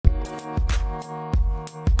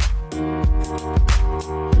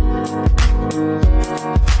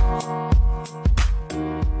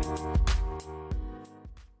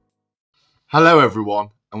Hello, everyone,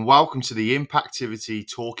 and welcome to the Impactivity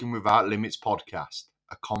Talking Without Limits podcast,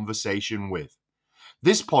 a conversation with.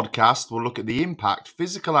 This podcast will look at the impact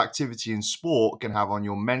physical activity and sport can have on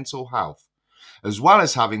your mental health, as well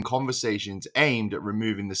as having conversations aimed at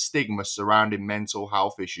removing the stigma surrounding mental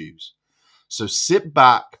health issues. So sit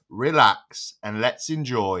back, relax, and let's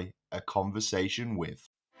enjoy a conversation with.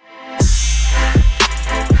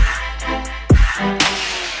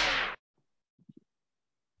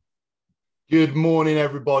 Good morning,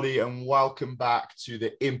 everybody, and welcome back to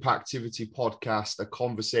the Impactivity podcast, a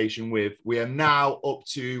conversation with. We are now up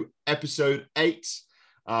to episode 8.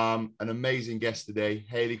 An amazing guest today,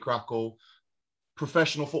 Hayley Crackle,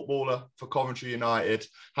 professional footballer for Coventry United.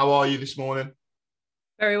 How are you this morning?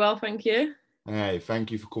 Very well, thank you. Hey,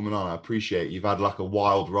 thank you for coming on. I appreciate it. You've had like a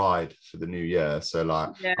wild ride for the new year, so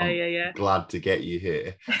I'm glad to get you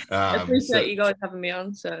here. I appreciate you guys having me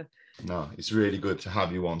on. No, it's really good to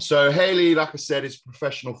have you on. So Hayley, like I said, is a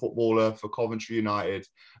professional footballer for Coventry United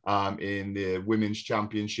in the Women's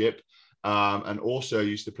Championship, and also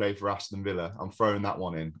used to play for Aston Villa. I'm throwing that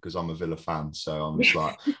one in because I'm a Villa fan. So I'm just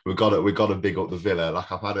like, we got to big up the Villa.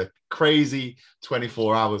 Like I've had a crazy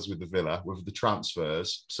 24 hours with the Villa with the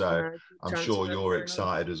transfers. So I'm sure you're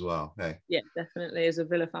excited as well. Hey. Yeah, definitely. As a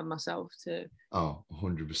Villa fan myself too. Oh,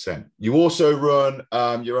 100%. You also run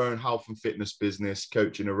your own health and fitness business,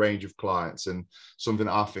 coaching a range of clients, and something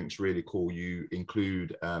that I think is really cool, you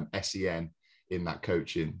include SEN in that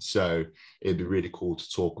coaching. So it'd be really cool to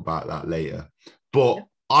talk about that later. But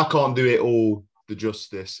I can't do it all the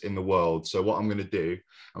justice in the world. So what I'm going to do,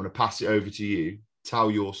 I'm going to pass it over to you, tell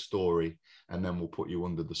your story, and then we'll put you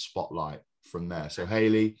under the spotlight from there. So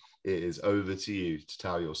Hayley, it is over to you to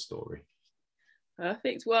tell your story.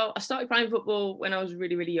 Perfect. Well, I started playing football when I was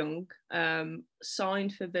really, really young.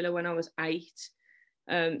 Signed for Villa when I was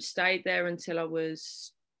 8. Stayed there until I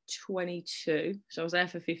was 22. So I was there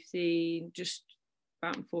for 15, just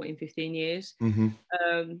about 14, 15 years. Mm-hmm.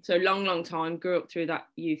 So long time. Grew up through that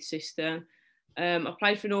youth system. I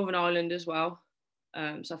played for Northern Ireland as well.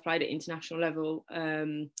 So I played at international level.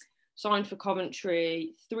 Signed for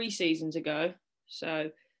Coventry 3 seasons ago.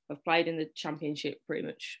 So I've played in the Championship pretty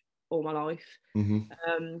much all my life.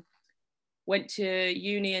 Mm-hmm. Went to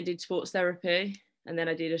uni and did sports therapy, and then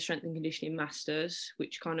I did a strength and conditioning masters,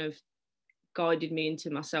 which kind of guided me into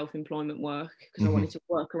my self-employment work because I wanted to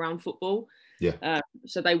work around football.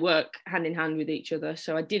 So they work hand in hand with each other.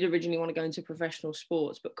 So I did originally want to go into professional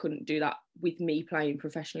sports, but couldn't do that with me playing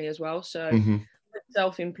professionally as well. So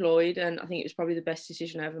self-employed, and I think it was probably the best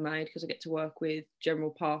decision I ever made because I get to work with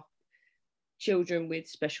general pop children with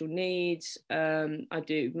special needs. I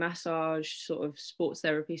do massage, sort of sports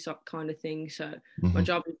therapy kind of thing. So my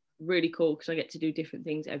job is really cool because I get to do different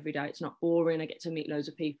things every day. It's not boring. I get to meet loads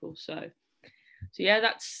of people. So yeah,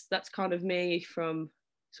 that's kind of me from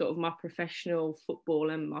sort of my professional football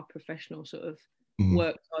and my professional sort of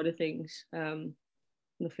work side of things.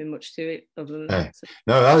 Nothing much to it other than that. So.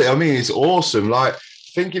 No, I mean, it's awesome. Like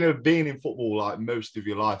thinking of being in football like most of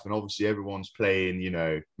your life, and obviously everyone's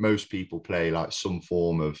playing, most people play like some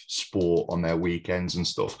form of sport on their weekends and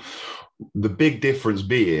stuff. The big difference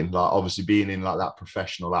being like obviously being in like that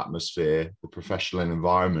professional atmosphere, the professional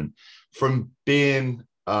environment, from being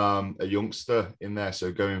a youngster in there.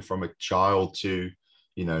 So going from a child to,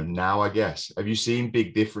 now, I guess, have you seen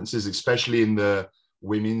big differences, especially in the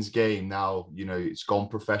women's game now? It's gone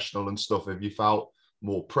professional and stuff. Have you felt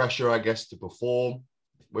more pressure, I guess, to perform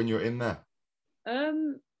when you're in there?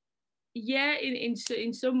 Yeah,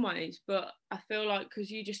 in some ways, but I feel like because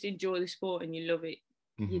you just enjoy the sport and you love it,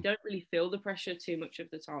 you don't really feel the pressure too much of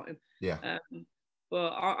the time.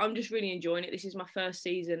 But I'm just really enjoying it. This is my first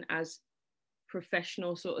season as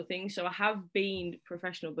professional sort of thing, so I have been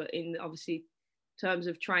professional, but in obviously terms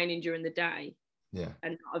of training during the day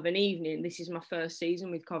and of an evening, this is my first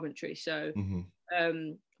season with Coventry. So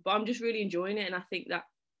but I'm just really enjoying it, and I think that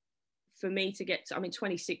for me to get to, I'm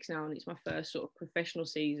 26 now and it's my first sort of professional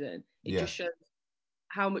season, it just shows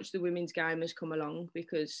how much the women's game has come along,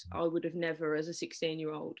 because I would have never as a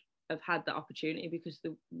 16-year-old have had that opportunity because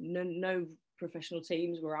no professional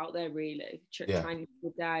teams were out there really training for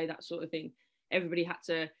the day, that sort of thing. Everybody had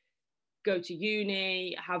to go to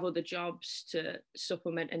uni, have other jobs to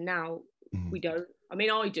supplement, and now we don't. I mean,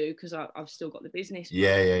 I do because I've still got the business.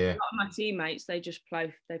 Yeah. A lot of my teammates, they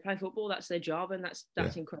play football. That's their job, and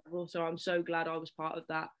that's incredible. So I'm so glad I was part of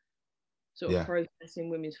that sort of process in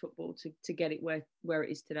women's football to get it where it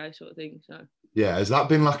is today, sort of thing. So has that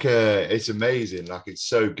been like it's amazing. Like it's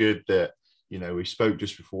so good that we spoke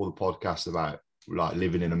just before the podcast about like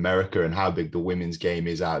living in America and how big the women's game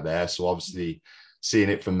is out there. So obviously seeing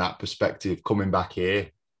it from that perspective, coming back here,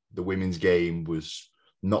 the women's game was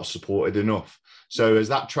not supported enough. So has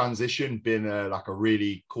that transition been like a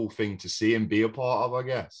really cool thing to see and be a part of, I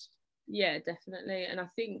guess? Yeah, definitely. And I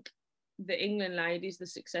think the England ladies, the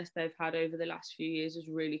success they've had over the last few years has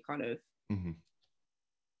really kind of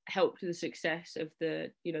helped the success of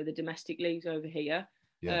the, you know, the domestic leagues over here.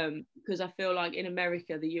 Yeah. Because I feel like in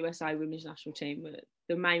America, the USA women's national team,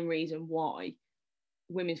 the main reason why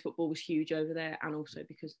women's football was huge over there, and also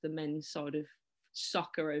because the men's side of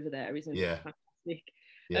soccer over there isn't fantastic.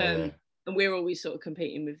 And we're always sort of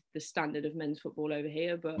competing with the standard of men's football over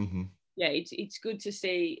here. But yeah, it's good to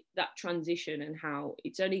see that transition and how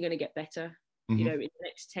it's only going to get better. You know, in the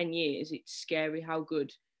next 10 years, it's scary how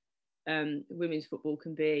good women's football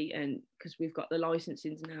can be, and because we've got the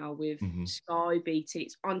licensings now with Sky, BT,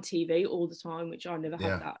 it's on TV all the time, which I never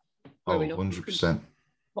had that growing up. 100%.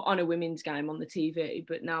 Put on a women's game on the TV,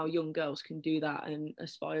 but now young girls can do that and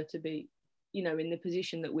aspire to be, you know, in the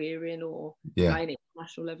position that we're in, or playing at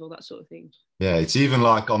national level, that sort of thing. Yeah, it's even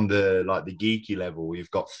like on the geeky level, you've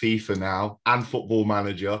got FIFA now and Football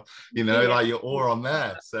Manager, you know, like you're all on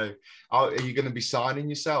there. So are you going to be signing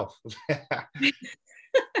yourself?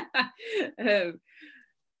 No,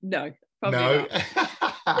 no.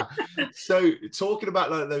 So talking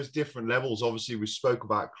about like those different levels, obviously we spoke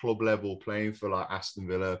about club level, playing for like Aston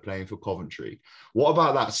Villa, playing for Coventry. What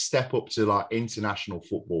about that step up to like international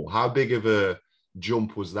football? How big of a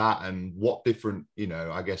jump was that, and what different, you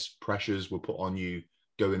know, I guess pressures were put on you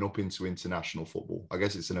going up into international football? I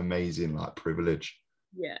guess it's an amazing like privilege.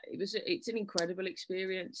 Yeah, it's an incredible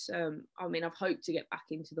experience. I mean, I've hoped to get back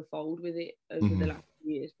into the fold with it over the last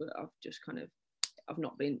few years, but I've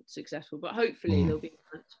not been successful, but hopefully there'll be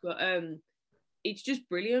a chance. But it's just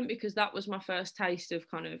brilliant, because that was my first taste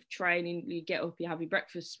of kind of training. You get up, you have your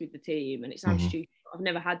breakfast with the team, and it sounds stupid. I've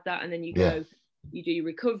never had that. And then you go, you do your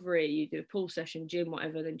recovery, you do a pool session, gym,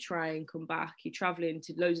 whatever, then train, come back. You're traveling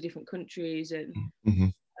to loads of different countries and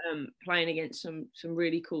playing against some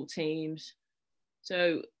really cool teams.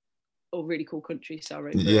 So, or really cool countries,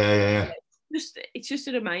 sorry. But, it's just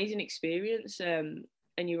an amazing experience.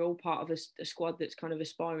 And you're all part of a squad that's kind of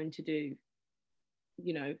aspiring to do,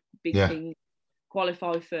 you know, big things,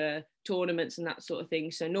 qualify for tournaments and that sort of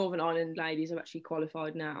thing. So Northern Ireland ladies have actually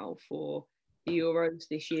qualified now for the Euros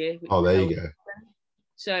this year. Oh, there you go.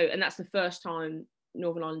 So, and that's the first time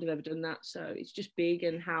Northern Ireland have ever done that. So it's just big,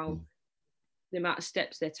 and how the amount of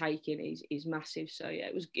steps they're taking is massive. So yeah,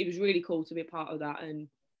 it was really cool to be a part of that and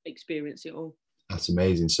experience it all. That's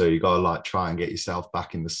amazing. So you got to like try and get yourself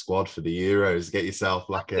back in the squad for the Euros, get yourself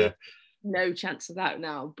like a... No chance of that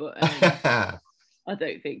now, but I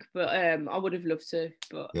don't think. But I would have loved to,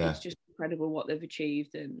 but it's just incredible what they've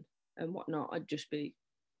achieved and whatnot. I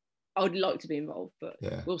would like to be involved, but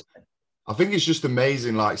we'll see. I think it's just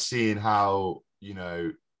amazing, like seeing how, you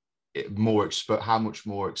know, how much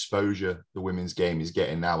more exposure the women's game is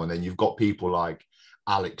getting now. And then you've got people like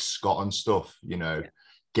Alex Scott and stuff, you know,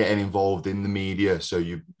 getting involved in the media. So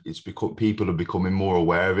people are becoming more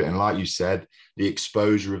aware of it. And like you said, the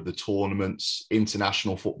exposure of the tournaments,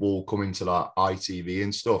 international football coming to like ITV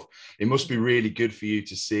and stuff, it must be really good for you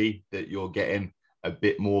to see that you're getting a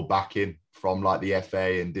bit more backing from like the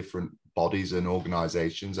FA and different bodies and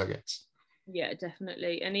organizations, I guess. Yeah,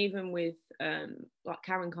 definitely. And even with like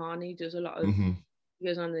Karen Carney does a lot of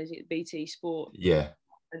goes on the BT Sport,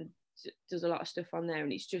 and does a lot of stuff on there,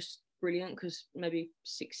 and it's just brilliant, because maybe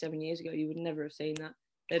 6-7 years ago you would never have seen that.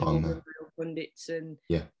 They'd have all been real pundits and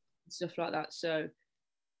stuff like that. So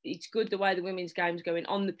it's good the way the women's game's going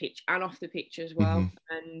on the pitch and off the pitch as well.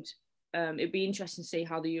 And it'd be interesting to see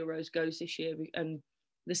how the Euros goes this year, and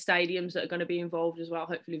the stadiums that are going to be involved as well.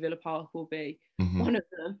 Hopefully Villa Park will be one of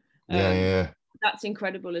them. That's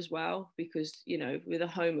incredible as well, because, you know, we're the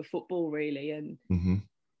home of football really, and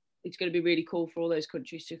it's going to be really cool for all those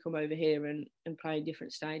countries to come over here and play in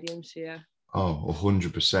different stadiums. Yeah. Oh,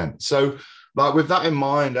 100%. So like with that in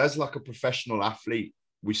mind, as like a professional athlete,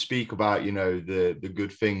 we speak about, you know, the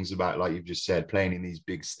good things about, like you've just said, playing in these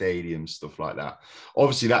big stadiums, stuff like that.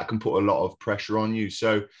 Obviously that can put a lot of pressure on you.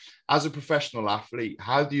 So as a professional athlete,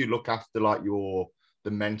 how do you look after like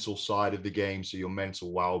the mental side of the game? So your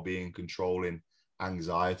mental well-being, controlling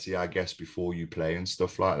anxiety, I guess, before you play and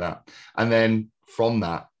stuff like that. And then from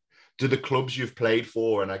that, do the clubs you've played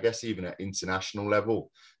for, and I guess even at international level,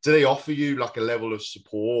 do they offer you like a level of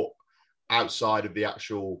support outside of the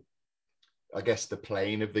actual, I guess, the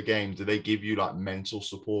playing of the game? Do they give you like mental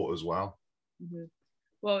support as well?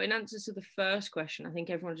 Well, in answer to the first question, I think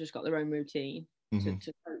everyone's just got their own routine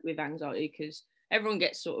to cope with anxiety, because everyone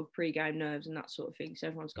gets sort of pre-game nerves and that sort of thing. So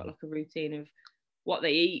everyone's got like a routine of what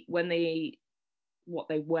they eat, when they eat, what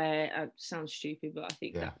they wear. Sounds stupid, but I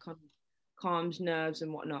think that kind of calms nerves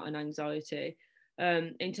and whatnot and anxiety.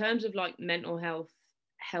 In terms of like mental health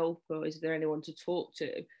help, or is there anyone to talk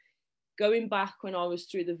to? Going back when I was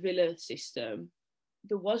through the Villa system,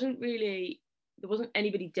 there wasn't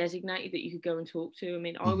anybody designated that you could go and talk to. I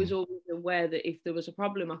mean, I was always aware that if there was a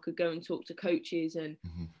problem, I could go and talk to coaches and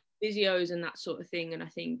physios and that sort of thing. And I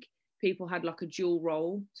think people had like a dual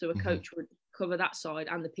role. So a coach would cover that side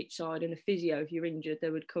and the pitch side, and a physio, if you're injured,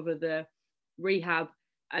 they would cover the rehab,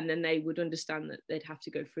 and then they would understand that they'd have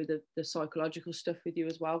to go through the psychological stuff with you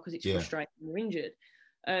as well, because it's frustrating when you're injured.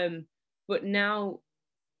 But now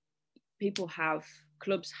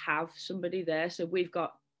clubs have somebody there. So we've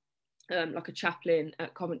got like a chaplain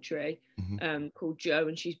at Coventry called Jo,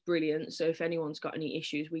 and she's brilliant. So if anyone's got any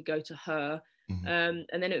issues, we go to her. And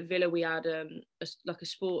then at Villa we had a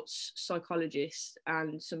sports psychologist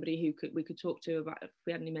and somebody we could talk to about if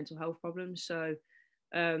we had any mental health problems. So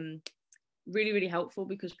really, really helpful,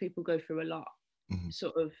 because people go through a lot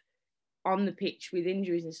sort of on the pitch with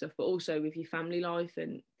injuries and stuff, but also with your family life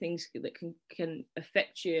and things that can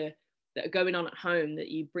affect you that are going on at home that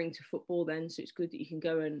you bring to football then. So it's good that you can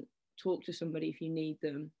go and talk to somebody if you need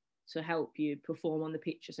them to help you perform on the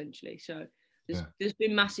pitch, essentially. So there's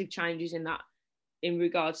been massive changes in that in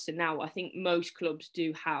regards to now. I think most clubs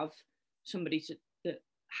do have somebody that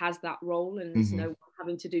has that role, and there's no one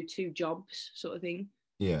having to do two jobs sort of thing.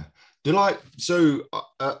 Yeah.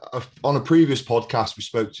 On a previous podcast, we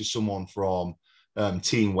spoke to someone from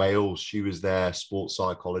Team Wales. She was their sports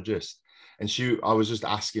psychologist, and I was just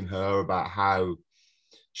asking her about how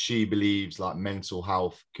she believes like mental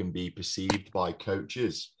health can be perceived by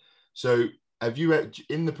coaches. So have you,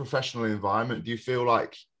 in the professional environment, do you feel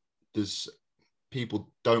like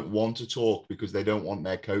people don't want to talk because they don't want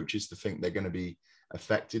their coaches to think they're going to be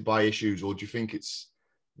affected by issues? Or do you think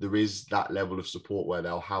there is that level of support where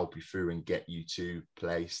they'll help you through and get you to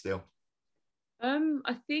play still?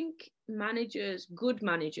 I think good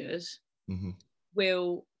managers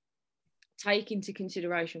will take into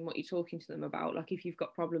consideration what you're talking to them about. Like if you've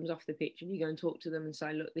got problems off the pitch and you go and talk to them and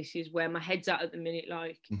say, look, this is where my head's at the minute.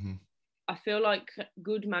 Like, I feel like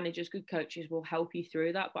good managers, good coaches will help you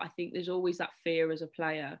through that. But I think there's always that fear as a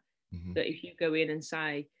player that if you go in and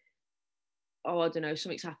say, oh, I don't know,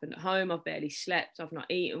 something's happened at home, I've barely slept, I've not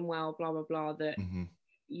eaten well, blah, blah, blah, that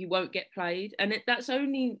you won't get played. And that's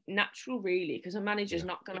only natural, really, because a manager's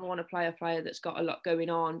not going to want to play a player that's got a lot going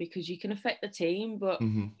on, because you can affect the team, but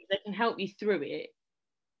if they can help you through it,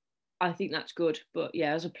 I think that's good. But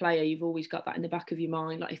yeah, as a player, you've always got that in the back of your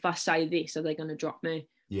mind. Like, if I say this, are they going to drop me?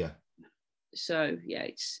 Yeah. So yeah,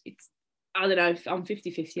 it's I don't know, I'm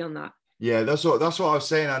 50-50 on that. Yeah, that's what I was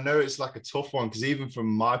saying. I know it's like a tough one, because even from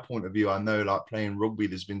my point of view, I know like playing rugby,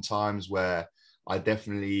 there's been times where I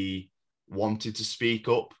definitely wanted to speak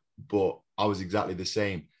up, but I was exactly the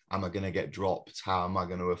same. Am I going to get dropped? How am I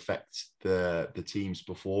going to affect the team's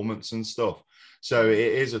performance and stuff? So it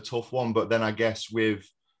is a tough one. But then I guess with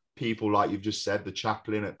people like you've just said, the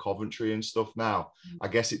chaplain at Coventry and stuff now, I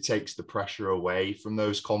guess it takes the pressure away from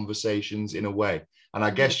those conversations in a way. And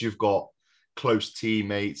I guess you've got close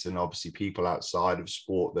teammates and obviously people outside of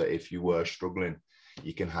sport that if you were struggling,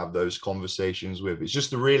 you can have those conversations with. It's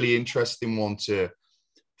just a really interesting one to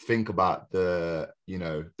think about, the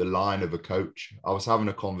line of a coach. I was having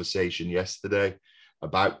a conversation yesterday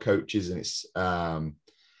about coaches, and it's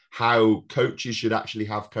how coaches should actually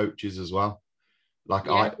have coaches as well.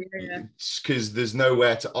 Like because there's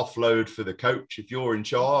nowhere to offload for the coach. If you're in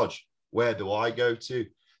charge, where do I go to?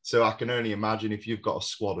 So I can only imagine if you've got a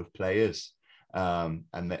squad of players, and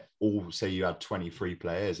that all, say you had 23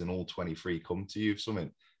 players and all 23 come to you for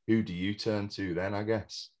something, who do you turn to then, I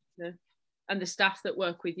guess? Yeah. And the staff that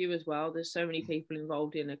work with you as well. There's so many people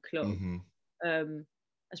involved in a club,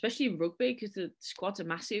 especially in rugby, because the squads are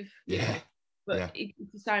massive. You know? But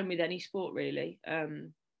it's the same with any sport, really.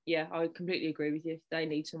 Yeah, I completely agree with you. They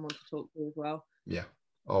need someone to talk to as well. Yeah.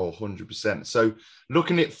 Oh, 100%. So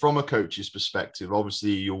looking at it from a coach's perspective,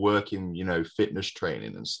 obviously you're working, fitness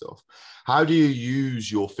training and stuff. How do you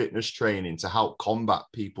use your fitness training to help combat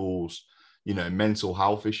people's, mental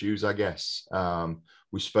health issues, I guess?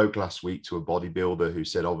 We spoke last week to a bodybuilder who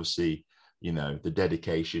said, obviously, the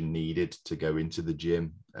dedication needed to go into the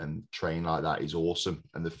gym and train like that is awesome.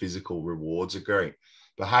 And the physical rewards are great.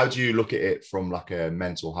 But how do you look at it from like a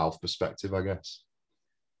mental health perspective, I guess?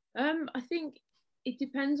 I think it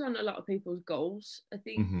depends on a lot of people's goals. I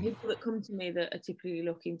think people that come to me that are typically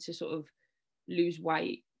looking to sort of lose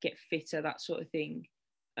weight, get fitter, that sort of thing,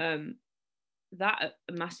 that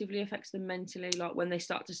massively affects them mentally. Like when they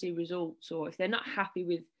start to see results, or if they're not happy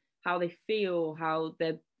with how they feel, how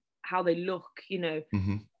their how they look, you know,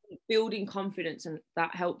 building confidence, and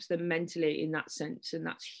that helps them mentally in that sense, and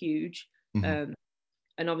that's huge.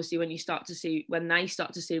 And obviously when they start to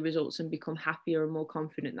see results and become happier and more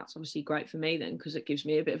confident, that's obviously great for me then, because it gives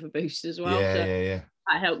me a bit of a boost as well. Yeah.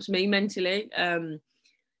 That helps me mentally. And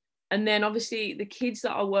then obviously the kids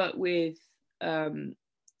that I work with,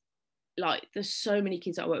 like there's so many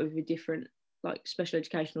kids that I work with different like special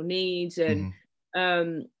educational needs, and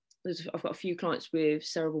I've got a few clients with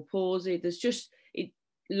cerebral palsy. There's just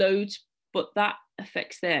loads, but that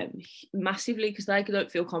affects them massively because they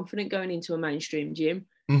don't feel confident going into a mainstream gym.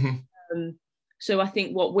 So I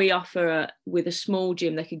think what we offer with a small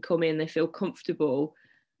gym, they can come in, they feel comfortable.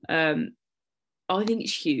 I think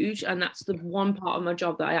it's huge, and that's the one part of my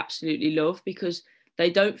job that I absolutely love, because they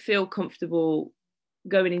don't feel comfortable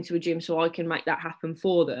going into a gym, so I can make that happen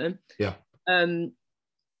for them.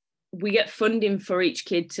 We get funding for each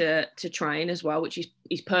kid to train as well, which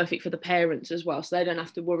is perfect for the parents as well, so they don't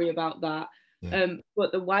have to worry about that.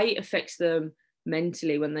 But the way it affects them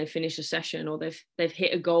mentally when they finish a session, or they've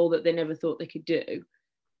hit a goal that they never thought they could do,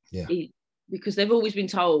 because they've always been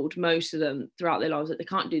told, most of them throughout their lives, that they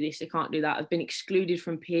can't do this, they can't do that. I've been excluded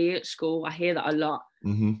from PE at school. I hear that a lot.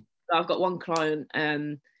 I've got one client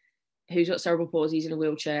who's got cerebral palsy, he's in a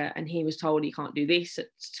wheelchair, and he was told he can't do this at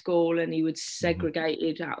school, and he was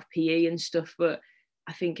segregated out of PE and stuff. But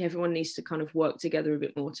I think everyone needs to kind of work together a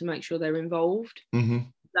bit more to make sure they're involved.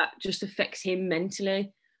 That just affects him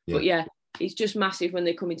mentally. But yeah, it's just massive when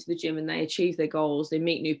they come into the gym and they achieve their goals, they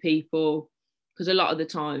meet new people, because a lot of the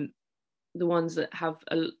time the ones that have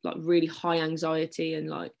like really high anxiety, and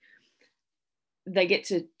like they get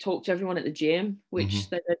to talk to everyone at the gym, which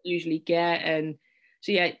they don't usually get. And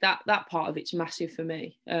so yeah, that part of it's massive for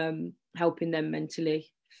me, helping them mentally,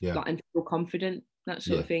 like, and feel confident, that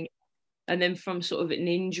sort of thing. And then from sort of an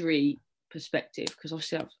injury perspective, because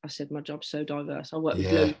obviously I said my job's so diverse, I work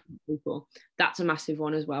with loads of people, that's a massive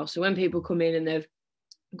one as well. So when people come in and they've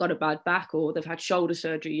got a bad back, or they've had shoulder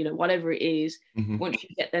surgery, you know, whatever it is, once you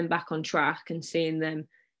get them back on track and seeing them,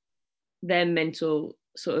 their mental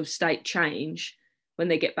sort of state change, when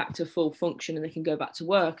they get back to full function and they can go back to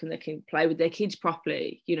work and they can play with their kids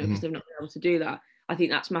properly, you know, because they've not been able to do that, I think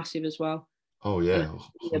that's massive as well. Oh yeah,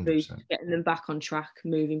 100%. Getting them back on track,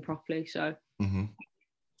 moving properly. So I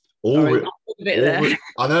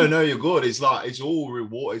know, no, you're good. It's like it's all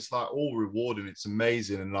rewarding. It's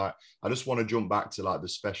amazing. And like I just want to jump back to like the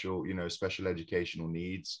special educational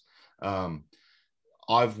needs.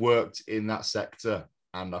 I've worked in that sector,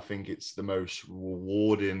 and I think it's the most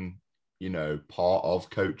rewarding, part of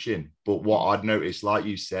coaching. But what I'd noticed, like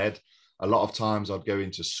you said, a lot of times I'd go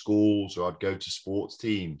into schools or I'd go to sports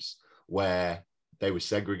teams where they were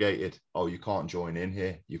segregated. Oh, you can't join in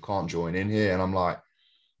here. You can't join in here. And I'm like,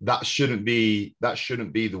 that shouldn't be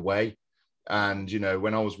the way. And,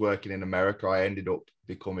 when I was working in America, I ended up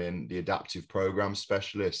becoming the adaptive program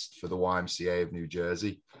specialist for the YMCA of New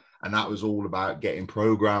Jersey. And that was all about getting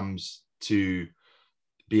programs to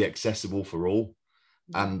be accessible for all.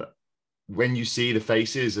 And when you see the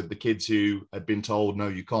faces of the kids who had been told, no,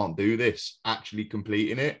 you can't do this, actually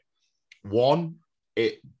completing it, one,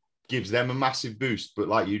 it gives them a massive boost. But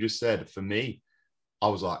like you just said, for me, I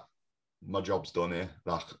was like, my job's done here.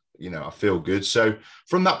 Like, I feel good. So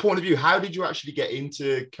from that point of view, how did you actually get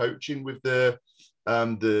into coaching with the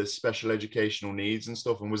special educational needs and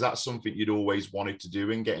stuff? And was that something you'd always wanted to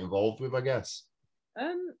do and get involved with, I guess?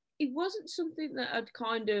 It wasn't something that I'd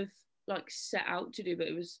kind of like set out to do, but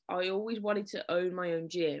I always wanted to own my own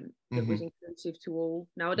gym that was inclusive to all.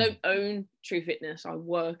 Now I don't own True Fitness, I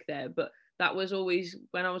work there, but that was always,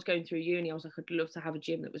 when I was going through uni, I was like, I'd love to have a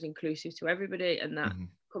gym that was inclusive to everybody. And that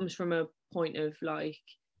comes from a point of like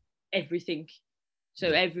everything. So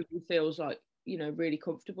everybody feels like, really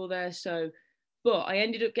comfortable there. So, but I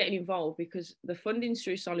ended up getting involved because the funding's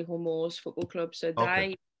through Solihull Moors Football Club. So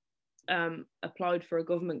they applied for a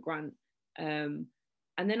government grant.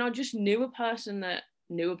 And then I just knew a person that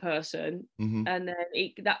knew a person. And then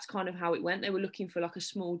that's kind of how it went. They were looking for like a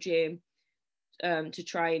small gym to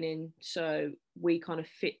train in, so we kind of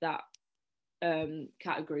fit that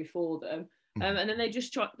category for them. And then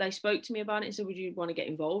they spoke to me about it and said, would you want to get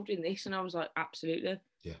involved in this? And I was like, absolutely.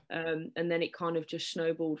 And then it kind of just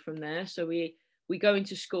snowballed from there. So we go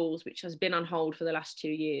into schools, which has been on hold for the last 2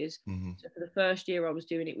 years. So for the first year I was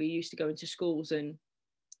doing it, we used to go into schools and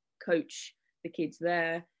coach the kids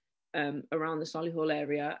there around the Solihull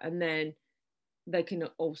area, and then they can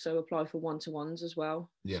also apply for one-to-ones as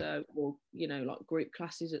well. So, or like group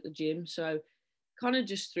classes at the gym. So kind of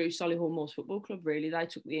just through Solihull Moors Football Club, really, they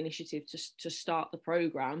took the initiative to start the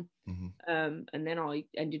program. And then I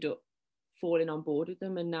ended up falling on board with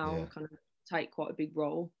them, and now kind of take quite a big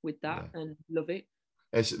role with that and love it.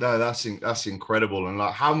 That's incredible. And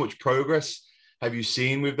like, how much progress have you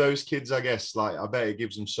seen with those kids? I guess, like, I bet it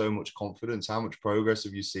gives them so much confidence. How much progress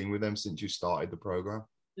have you seen with them since you started the program?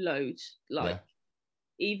 Loads, but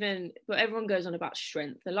everyone goes on about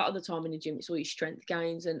strength. A lot of the time in the gym, it's all your strength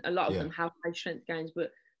gains, and a lot of them have made strength gains.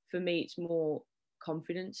 But for me, it's more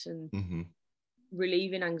confidence and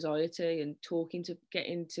relieving anxiety and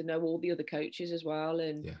getting to know all the other coaches as well,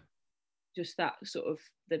 and just that sort of,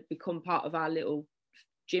 they've become part of our little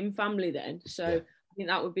gym family then. So I think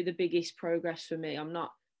that would be the biggest progress for me. I'm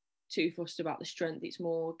not too fussed about the strength. It's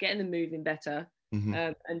more getting them moving better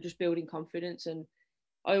and just building confidence. And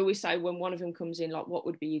I always say, when one of them comes in, like, what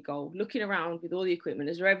would be your goal? Looking around with all the equipment,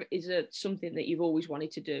 is there something that you've always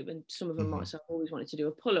wanted to do? And some of them might say, I've always wanted to do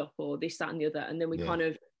a pull-up or this, that and the other. And then we kind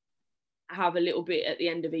of have a little bit at the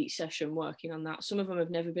end of each session working on that. Some of them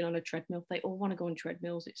have never been on a treadmill. They all want to go on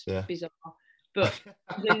treadmills. It's bizarre. But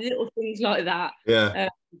the little things like that,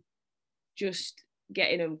 just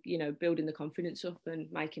getting them, building the confidence up and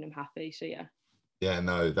making them happy. So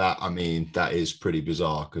that is pretty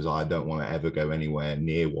bizarre, because I don't want to ever go anywhere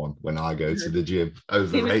near one when I go to the gym.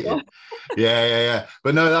 Overrated.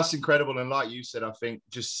 But no, that's incredible. And like you said, I think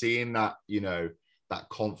just seeing that, that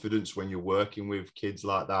confidence when you're working with kids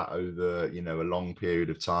like that over, a long period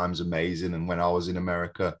of time is amazing. And when I was in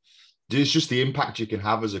America, it's just the impact you can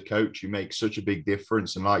have as a coach. You make such a big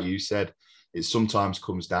difference. And like you said, it sometimes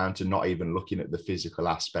comes down to not even looking at the physical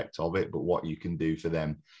aspect of it, but what you can do for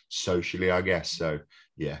them socially, I guess. So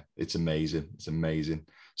yeah, it's amazing. It's amazing.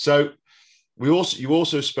 So you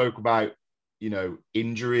also spoke about,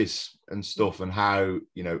 injuries and stuff, and how,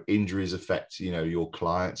 injuries affect, your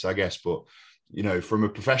clients, I guess. But, from a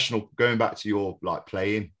professional, going back to your like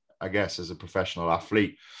playing, I guess, as a professional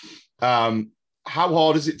athlete, how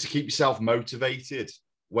hard is it to keep yourself motivated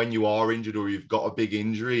when you are injured or you've got a big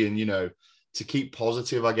injury, and, to keep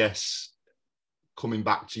positive, I guess, coming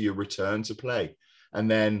back to your return to play?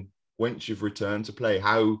 And then once you've returned to play,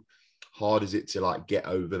 how hard is it to like get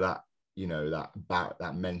over that,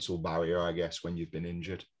 that mental barrier, I guess, when you've been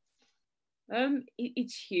injured?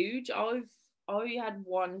 It's huge. I had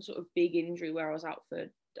one sort of big injury where I was out for,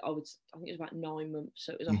 I think it was about 9 months.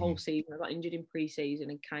 So it was a whole season. I got injured in pre-season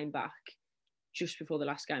and came back just before the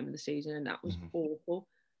last game of the season, and that was awful.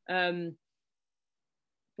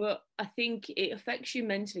 But I think it affects you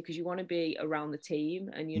mentally, because you want to be around the team,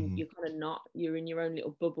 and you're kind of not. You're in your own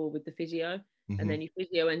little bubble with the physio, and then your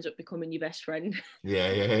physio ends up becoming your best friend.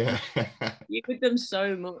 Yeah. You're with them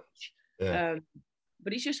so much.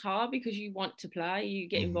 But it's just hard, because you want to play. You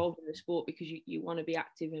get involved in the sport because you want to be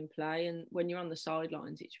active and play. And when you're on the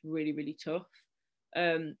sidelines, it's really, really tough.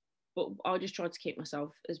 But I just tried to keep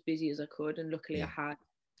myself as busy as I could. And luckily I had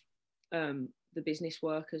the business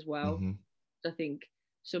work as well. I think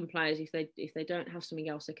some players, if they don't have something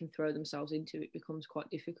else they can throw themselves into, it becomes quite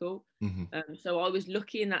difficult. So I was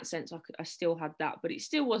lucky in that sense. I still had that, but it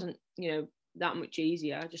still wasn't, that much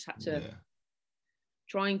easier. I just had to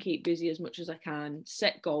try and keep busy as much as I can.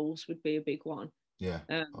 Set goals would be a big one.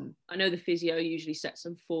 I know the physio usually sets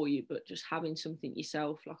them for you, but just having something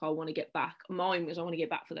yourself, like, I want to get back. Mine was, I want to get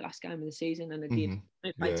back for the last game of the season, and I did.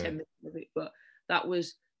 I played 10 minutes of it, but that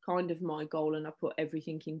was kind of my goal, and I put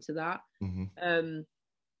everything into that.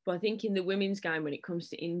 But I think in the women's game, when it comes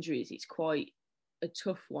to injuries, it's quite a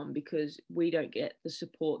tough one, because we don't get the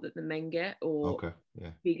support that the men get, or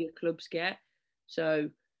bigger clubs get. So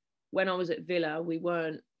when I was at Villa, we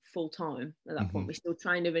weren't full-time at that point. We still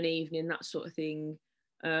trained of an evening, that sort of thing.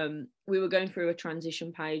 We were going through a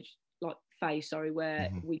transition phase, where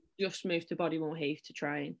we just moved to Bodymore Heath to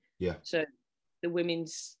train. So the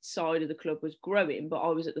women's side of the club was growing, but I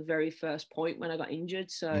was at the very first point when I got injured.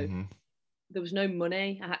 So there was no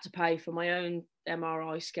money. I had to pay for my own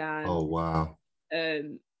MRI scan. Oh, wow.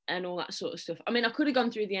 And all that sort of stuff. I mean, I could have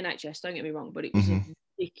gone through the NHS, don't get me wrong, but it was a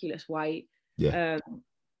ridiculous wait.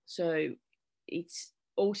 So it's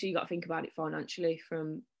also, you got to think about it financially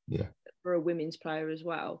for a women's player as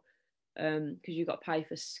well, because you got to pay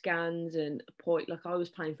for scans and like I was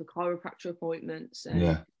paying for chiropractor appointments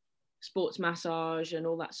and sports massage and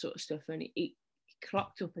all that sort of stuff, and it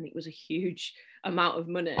clocked up, and it was a huge amount of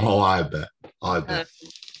money. Oh, I bet.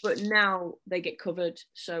 But now they get covered.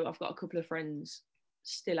 So I've got a couple of friends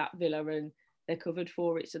still at Villa, and they're covered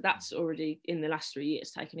for it. So that's already, in the last 3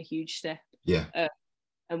 years, taken a huge step.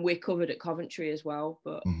 And we're covered at Coventry as well.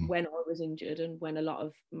 But when I was injured, and when a lot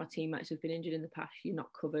of my teammates have been injured in the past, you're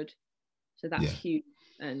not covered. So that's huge.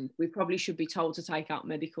 And we probably should be told to take out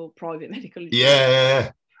private medical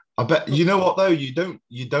insurance. I bet. You know what though? You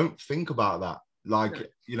don't think about that.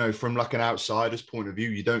 like, you know, from like an outsider's point of view,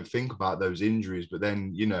 you don't think about those injuries, but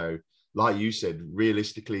then, you know, like you said,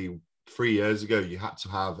 realistically, 3 years ago, you had to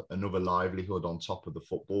have another livelihood on top of the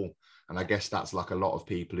football. And I guess that's like a lot of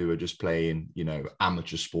people who are just playing, you know,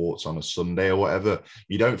 amateur sports on a Sunday or whatever.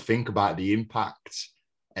 You don't think about the impact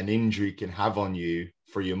an injury can have on you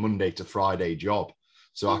for your Monday to Friday job.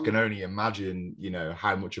 So I can only imagine, you know,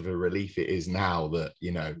 how much of a relief it is now that,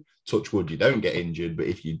 you know, touch wood, you don't get injured. But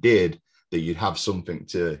if you did, that you'd have something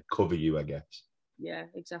to cover you, I guess. Yeah,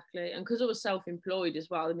 exactly. And because I was self-employed as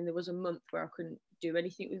well, I mean, there was a month where I couldn't do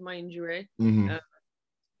anything with my injury.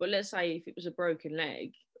 But let's say if it was a broken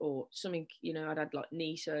leg or something, you know, I'd had like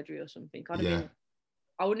knee surgery or something, I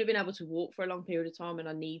wouldn't have been able to walk for a long period of time, and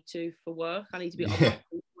I need to for work. I need to be on my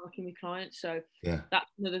feet working with clients. So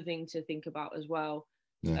that's another thing to think about as well.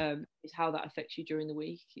 Is how that affects you during the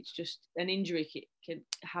week. It's just an injury can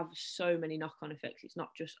have so many knock-on effects. It's not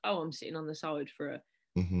just, oh, I'm sitting on the side for a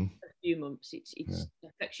few months. It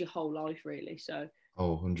affects your whole life, really. So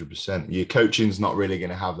 100%. Your coaching's not really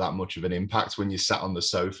going to have that much of an impact when you sat on the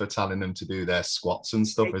sofa telling them to do their squats and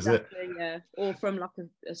stuff, is it? Yeah. Or from like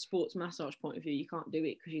a sports massage point of view, you can't do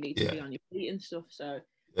it because you need to be on your feet and stuff. So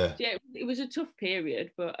it was a tough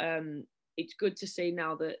period, but it's good to see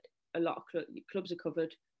now that a lot of clubs are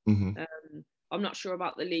covered. I'm not sure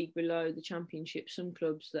about the league below the championship. Some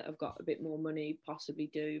clubs that have got a bit more money possibly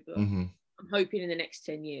do, but I'm hoping in the next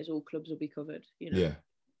 10 years all clubs will be covered, you know,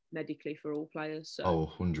 medically for all players. So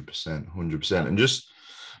 100%. And just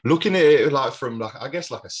looking at it like from like, I guess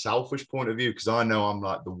like a selfish point of view, because I know I'm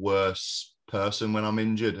like the worst person when I'm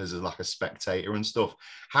injured as like a spectator and stuff.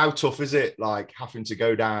 How tough is it like having to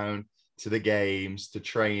go down to the games, to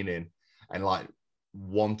training, and like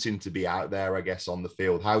wanting to be out there, I guess, on the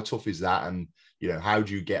field? How tough is that? And, you know, how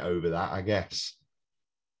do you get over that, I guess?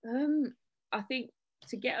 I think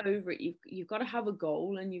to get over it, you've got to have a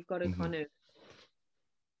goal, and you've got to kind of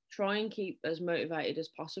try and keep as motivated as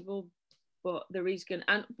possible. But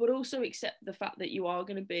but also accept the fact that you are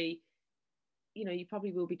going to be, you know, you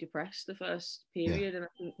probably will be depressed the first period. And I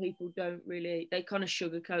think people they kind of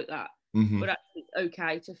sugarcoat that. But actually it's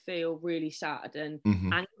okay to feel really sad and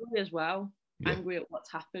angry as well. Angry at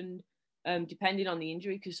what's happened, depending on the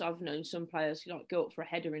injury, because I've known some players who like go up for a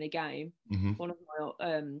header in a game. One of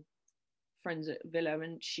my friends at Villa,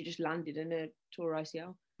 and she just landed in a tore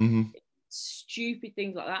ACL. Stupid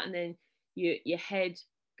things like that, and then your head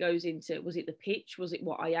goes into, was it the pitch? Was it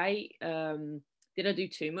what I ate? Did I do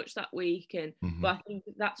too much that week? And but I think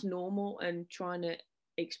that's normal, and trying to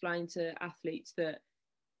explain to athletes that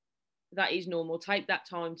is normal. Take that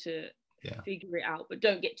time to figure it out, but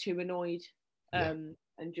don't get too annoyed. And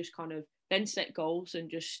just kind of then set goals and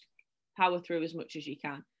just power through as much as you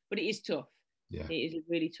can. But it is tough. It is a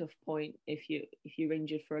really tough point if you're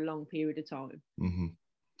injured for a long period of time.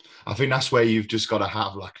 I think that's where you've just got to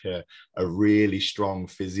have like a really strong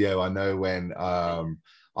physio. I know when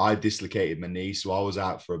I dislocated my knee, so I was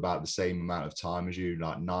out for about the same amount of time as you,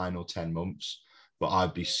 like 9 or 10 months. But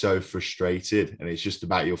I'd be so frustrated, and it's just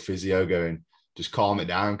about your physio going, just calm it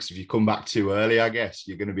down, because if you come back too early, I guess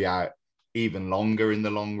you're going to be out even longer in the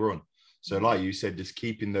long run. So like you said, just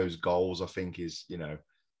keeping those goals, I think, is, you know,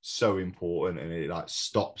 so important, and it like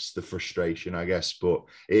stops the frustration, I guess. But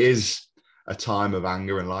it is a time of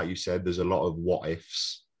anger, and like you said, there's a lot of what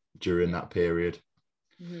ifs during that period.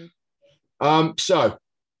 So,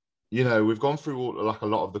 you know, we've gone through like a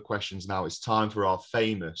lot of the questions now. It's time for our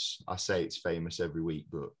famous, I say it's famous every week,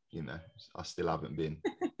 but, you know, I still haven't been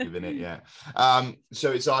given it yet.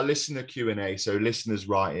 So it's our listener Q&A. So listeners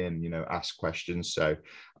write in, you know, ask questions. So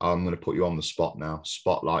I'm going to put you on the spot now.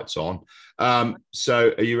 Spotlight's on.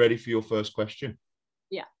 So are you ready for your first question?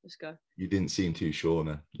 Yeah, let's go. You didn't seem too sure,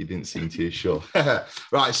 man. You didn't seem too sure.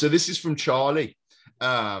 Right. So this is from Charlie.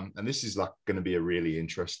 And this is like going to be a really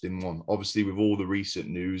interesting one. Obviously, with all the recent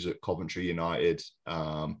news at Coventry United,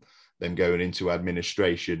 them going into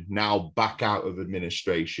administration, now back out of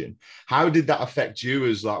administration. How did that affect you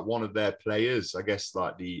as like one of their players? I guess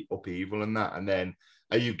like the upheaval and that. And then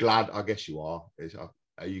are you glad? I guess you are.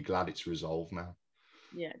 Are you glad it's resolved now?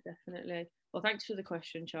 Yeah, definitely. Well, thanks for the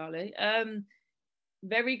question, Charlie.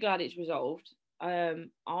 Very glad it's resolved.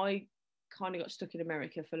 I kind of got stuck in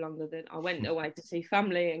America for longer than I went away to see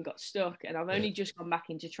family and got stuck, and I've only just gone back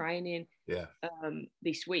into training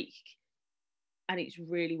this week, and it's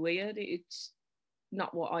really weird. It's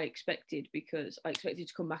not what I expected, because I expected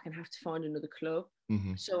to come back and have to find another club.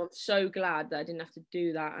 So I'm so glad that I didn't have to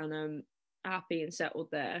do that, and I'm happy and settled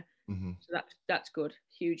there. So that's good,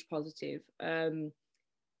 huge positive.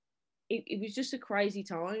 It was just a crazy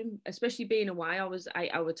time, especially being away. I was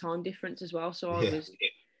 8-hour time difference as well, so I was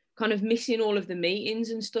kind of missing all of the meetings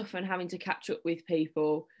and stuff and having to catch up with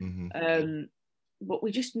people. But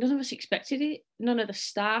none of us expected it. None of the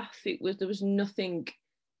staff. There was nothing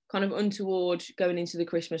kind of untoward going into the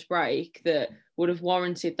Christmas break that would have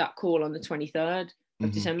warranted that call on the 23rd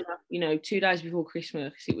of December. 2 days before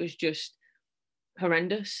Christmas, it was just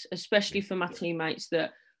horrendous, especially for my teammates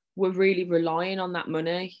that were really relying on that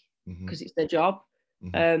money because it's their job.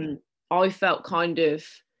 I felt kind of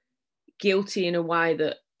guilty in a way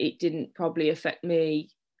that it didn't probably affect me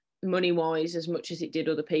money-wise as much as it did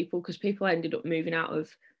other people, because people ended up moving out of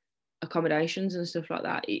accommodations and stuff like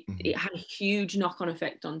that. It had a huge knock-on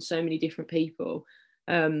effect on so many different people.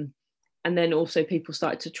 And then also people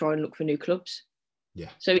started to try and look for new clubs. Yeah.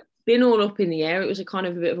 So it's been all up in the air. It was a kind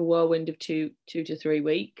of a bit of a whirlwind of two to 3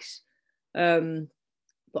 weeks.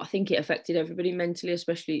 But I think it affected everybody mentally,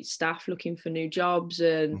 especially staff looking for new jobs.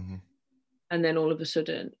 And then all of a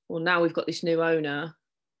sudden, well, now we've got this new owner,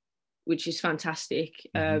 which is fantastic.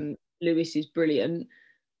 Lewis is brilliant.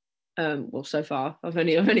 Well, so far I've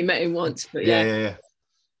only met him once, but yeah.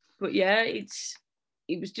 But yeah,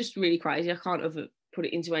 it was just really crazy. I can't have put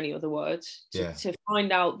it into any other words. To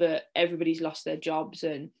find out that everybody's lost their jobs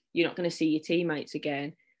and you're not going to see your teammates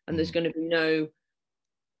again, and there's going to be no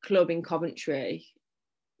club in Coventry,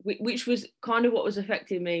 which was kind of what was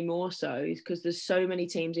affecting me more so, is because there's so many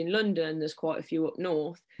teams in London, there's quite a few up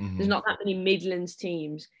north. There's not that many Midlands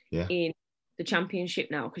teams in the Championship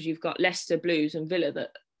now, because you've got Leicester Blues and Villa that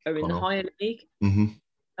are in the higher league.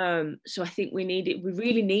 So I think we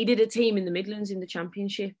really needed a team in the Midlands in the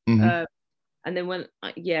Championship. And then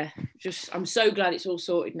I'm so glad it's all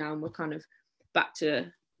sorted now and we're kind of back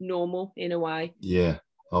to normal in a way. Yeah.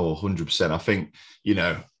 Oh, 100%. I think,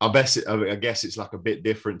 I guess it's like a bit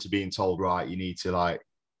different to being told, right, you need to like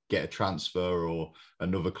get a transfer or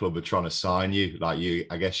another club are trying to sign you. Like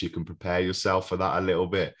I guess you can prepare yourself for that a little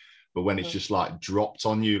bit. But when it's just like dropped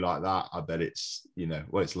on you like that, I bet it's,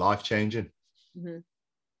 it's life changing.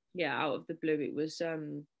 Yeah, out of the blue, it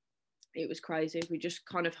was crazy. We just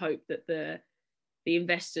kind of hoped that the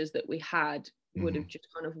investors that we had would have just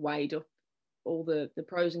kind of weighed up all the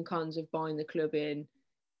pros and cons of buying the club in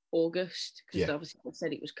August, because obviously they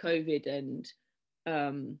said it was COVID and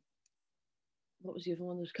what was the other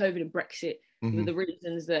one? There was COVID and Brexit were the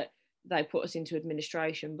reasons that they put us into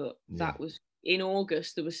administration, but that was in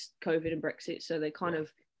August. There was COVID and Brexit, so they kind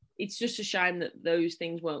of, it's just a shame that those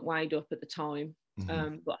things weren't weighed up at the time.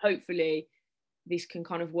 But hopefully this can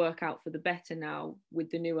kind of work out for the better now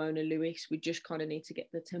with the new owner Lewis. We just kind of need to get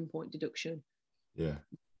the 10-point deduction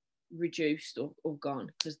reduced or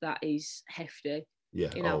gone, because that is hefty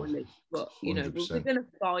in our league. But we're going to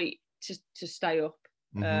fight to stay up,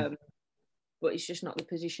 but it's just not the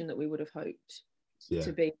position that we would have hoped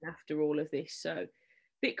to be after all of this. So a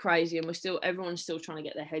bit crazy, and everyone's still trying to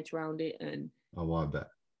get their heads around it, and I bet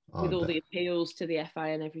with all the appeals to the FA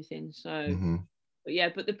and everything. So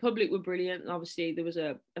but the public were brilliant. Obviously there was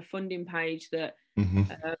a funding page that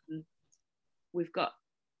we've got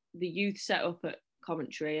the youth set up at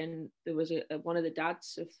Coventry, and there was one of the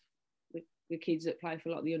dads of the kids that play for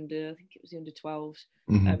like the under, I think it was the under 12s,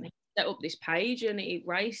 he set up this page and it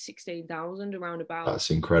raised 16,000 around about. That's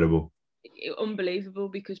incredible. Unbelievable,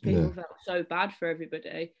 because people felt so bad for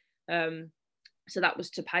everybody. So that was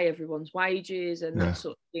to pay everyone's wages and that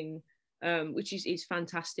sort of thing, which is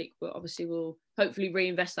fantastic. But obviously we'll hopefully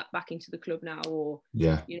reinvest that back into the club now, or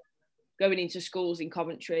going into schools in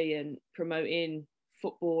Coventry and promoting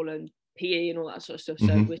football and PE and all that sort of stuff. So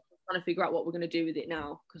we're trying to figure out what we're going to do with it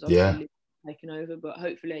now, because obviously taken over, but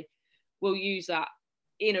hopefully we'll use that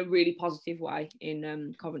in a really positive way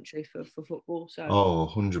in Coventry for football. So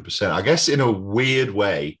 100%. I guess in a weird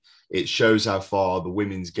way, it shows how far the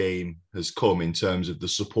women's game has come in terms of the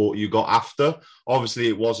support you got after. Obviously,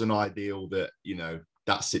 it wasn't ideal that,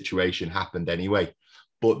 that situation happened anyway.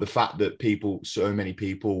 But the fact that so many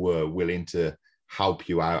people were willing to help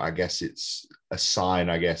you out, I guess it's a sign,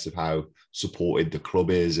 of how supported the club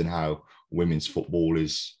is and how women's football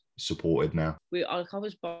is supported now. I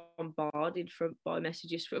was bombarded by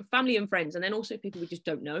messages from family and friends, and then also people we just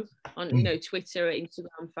don't know on Twitter,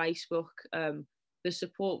 Instagram, Facebook. The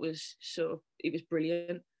support was it was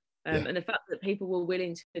brilliant, and the fact that people were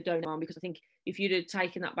willing to donate, because I think if you'd have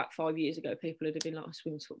taken that back 5 years ago, people would have been like,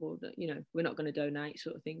 women's football, that we're not going to donate,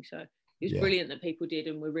 sort of thing. So it was brilliant that people did,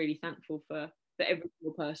 and we're really thankful for every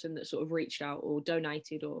single person that sort of reached out or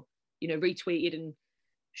donated or retweeted and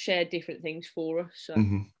shared different things for us. So.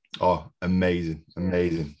 Oh, amazing.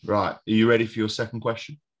 Right, are you ready for your second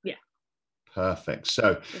question? Yeah. Perfect.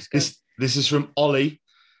 So this is from Ollie,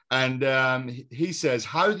 and he says,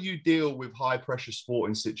 how do you deal with high pressure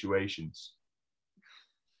sporting situations?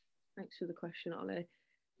 Thanks for the question, Ollie.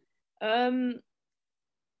 Oh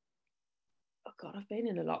God, I've been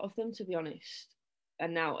in a lot of them, to be honest.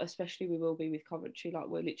 And now, especially, we will be with Coventry. Like,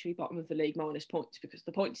 we're literally bottom of the league minus points because of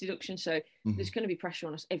the points deduction. So there's going to be pressure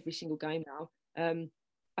on us every single game now.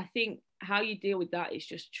 I think how you deal with that is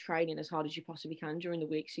just training as hard as you possibly can during the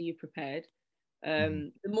week, so you're prepared.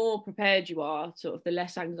 The more prepared you are, sort of the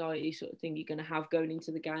less anxiety sort of thing you're going to have going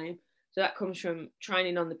into the game. So that comes from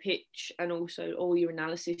training on the pitch and also all your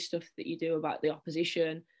analysis stuff that you do about the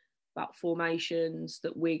opposition, about formations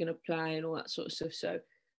that we're going to play and all that sort of stuff. So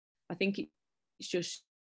I think it's just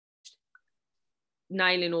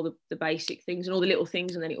nailing all the basic things and all the little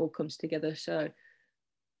things, and then it all comes together. So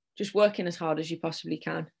just working as hard as you possibly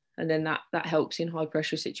can. And then that helps in high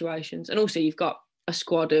pressure situations. And also you've got a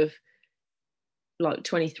squad of like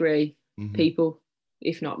 23 people,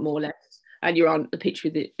 if not more or less. And you're on the pitch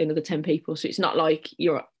with another 10 people. So it's not like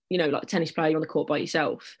you're, like a tennis player, you're on the court by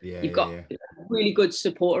yourself. You've got really good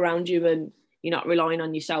support around you, and you're not relying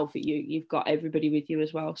on yourself. You've got everybody with you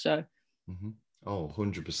as well. So. Oh,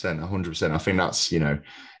 100%, 100%. I think that's,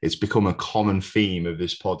 it's become a common theme of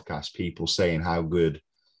this podcast, people saying how good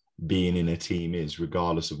being in a team is,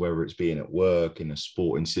 regardless of whether it's being at work, in a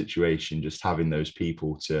sporting situation, just having those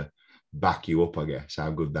people to back you up, I guess, how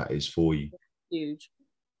good that is for you. Huge.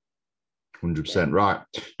 100%. Yeah. Right.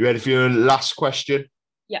 You ready for your last question?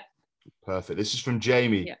 Yeah. Perfect. This is from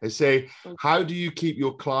Jamie. Yeah. They say, how do you keep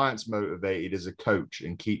your clients motivated as a coach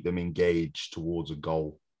and keep them engaged towards a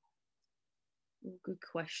goal? Good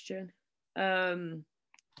question.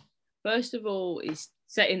 First of all is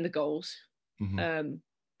setting the goals, and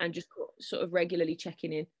just sort of regularly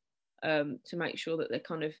checking in to make sure that they're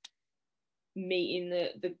kind of meeting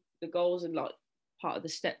the goals and like part of the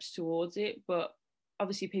steps towards it. But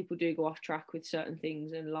obviously people do go off track with certain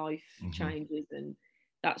things, and life changes and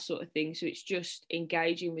that sort of thing. So it's just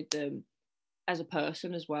engaging with them as a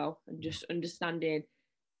person as well, and just understanding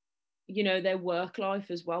their work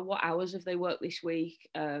life as well. What hours have they worked this week?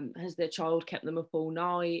 Has their child kept them up all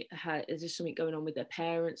night? Is there something going on with their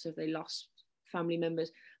parents? Have they lost family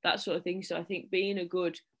members? That sort of thing. So I think being a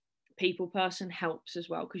good people person helps as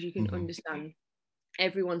well, because you can understand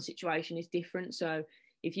everyone's situation is different. So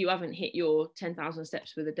if you haven't hit your 10,000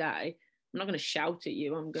 steps for the day, I'm not going to shout at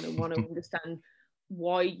you. I'm going to want to understand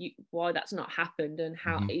why that's not happened, and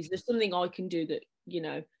how is there something I can do that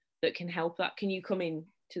that can help that. Can you come in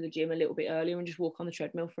to the gym a little bit earlier and just walk on the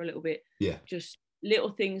treadmill for a little bit? Just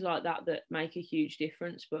little things like that make a huge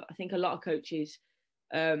difference. But I think a lot of coaches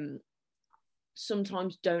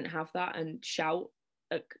sometimes don't have that, and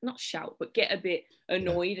not shout, but get a bit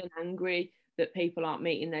annoyed and angry that people aren't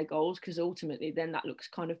meeting their goals, because ultimately then that looks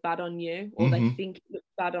kind of bad on you, or they think it looks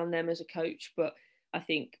bad on them as a coach. But I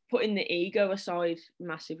think putting the ego aside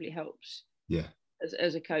massively helps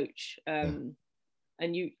as a coach. And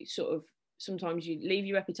you sort of, sometimes you leave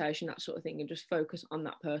your reputation, that sort of thing, and just focus on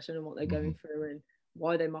that person and what they're going through and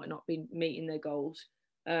why they might not be meeting their goals.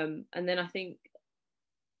 And then I think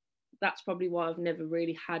that's probably why I've never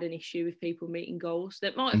really had an issue with people meeting goals.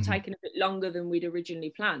 That might have taken a bit longer than we'd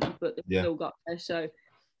originally planned, but they've still got there. So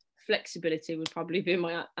flexibility would probably be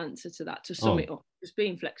my answer to that, to sum it up. Just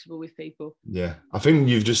being flexible with people. Yeah. I think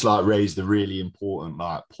you've just raised a really important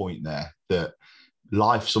point there, that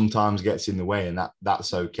life sometimes gets in the way, and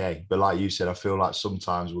that's okay. But like you said, I feel like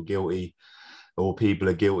sometimes we're guilty, or people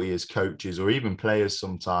are guilty as coaches, or even players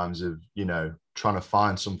sometimes, of trying to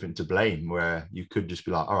find something to blame, where you could just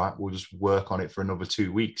be like, all right, we'll just work on it for another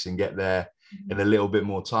 2 weeks and get there in a little bit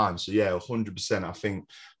more time. So 100%. I think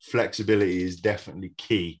flexibility is definitely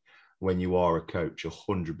key when you are a coach,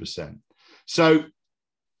 100%. So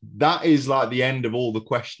that is the end of all the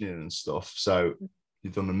questioning and stuff. So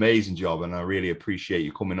you've done an amazing job, and I really appreciate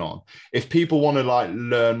you coming on. If people want to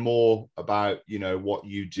learn more about, what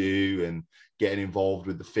you do and getting involved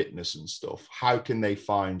with the fitness and stuff, how can they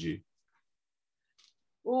find you?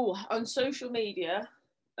 Oh, on social media,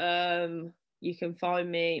 you can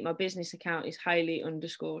find me. My business account is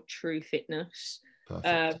Hayley_True Fitness.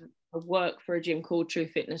 I work for a gym called True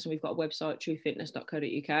Fitness, and we've got a website,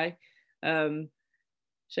 truefitness.co.uk.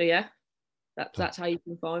 So that's how you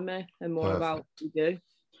can find me, and more about what we do.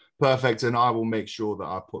 Perfect. And I will make sure that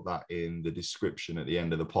I put that in the description at the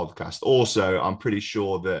end of the podcast. Also, I'm pretty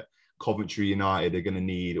sure that Coventry United are going to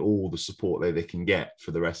need all the support that they can get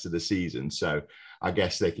for the rest of the season. So I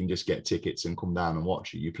guess they can just get tickets and come down and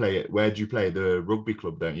watch you. You play it. Where do you play? The rugby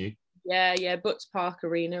club, don't you? Yeah. Butts Park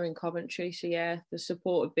Arena in Coventry. So the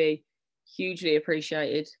support would be hugely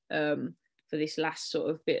appreciated for this last sort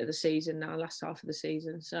of bit of the season now, last half of the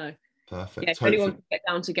season. So Perfect. Yeah, if anyone can get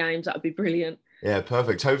down to games, that would be brilliant. Yeah,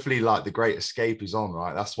 perfect. Hopefully, like, the Great Escape is on,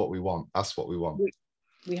 right? That's what we want. That's what we want.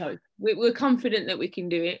 We hope. We're confident that we can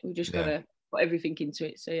do it. We just got to put everything into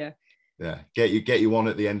it. So yeah. Yeah, get you on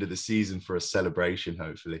at the end of the season for a celebration,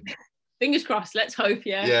 hopefully. Fingers crossed. Let's hope.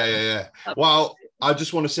 Yeah. Well, I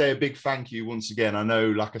just want to say a big thank you once again. I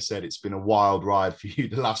know, like I said, it's been a wild ride for you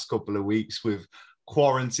the last couple of weeks with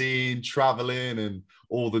quarantine, traveling, and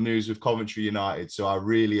all the news with Coventry United. So I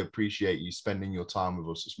really appreciate you spending your time with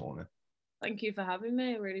us this morning. Thank you for having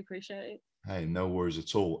me. I really appreciate it. Hey, no worries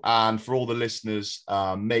at all. And for all the listeners,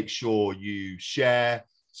 make sure you share,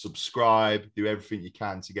 subscribe, do everything you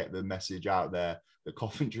can to get the message out there that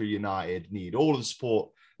Coventry United need all the support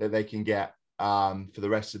that they can get for the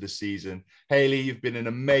rest of the season. Hayley, you've been an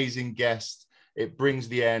amazing guest. It brings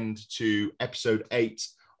the end to episode 8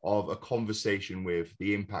 of A Conversation with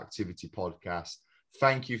the Impactivity podcast.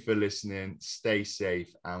 Thank you for listening. Stay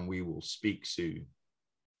safe, and we will speak soon.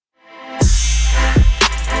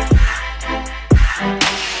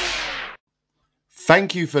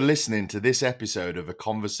 Thank you for listening to this episode of A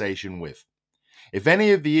Conversation with. If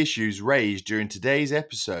any of the issues raised during today's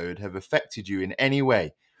episode have affected you in any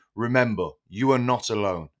way, remember, you are not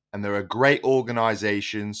alone, and there are great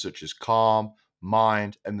organisations such as Calm,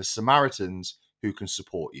 Mind, and the Samaritans who can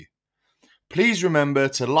support you. Please remember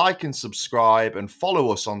to like and subscribe and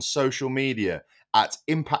follow us on social media at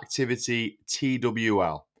Impactivity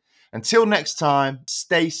TWL. Until next time,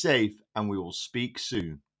 stay safe, and we will speak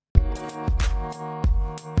soon.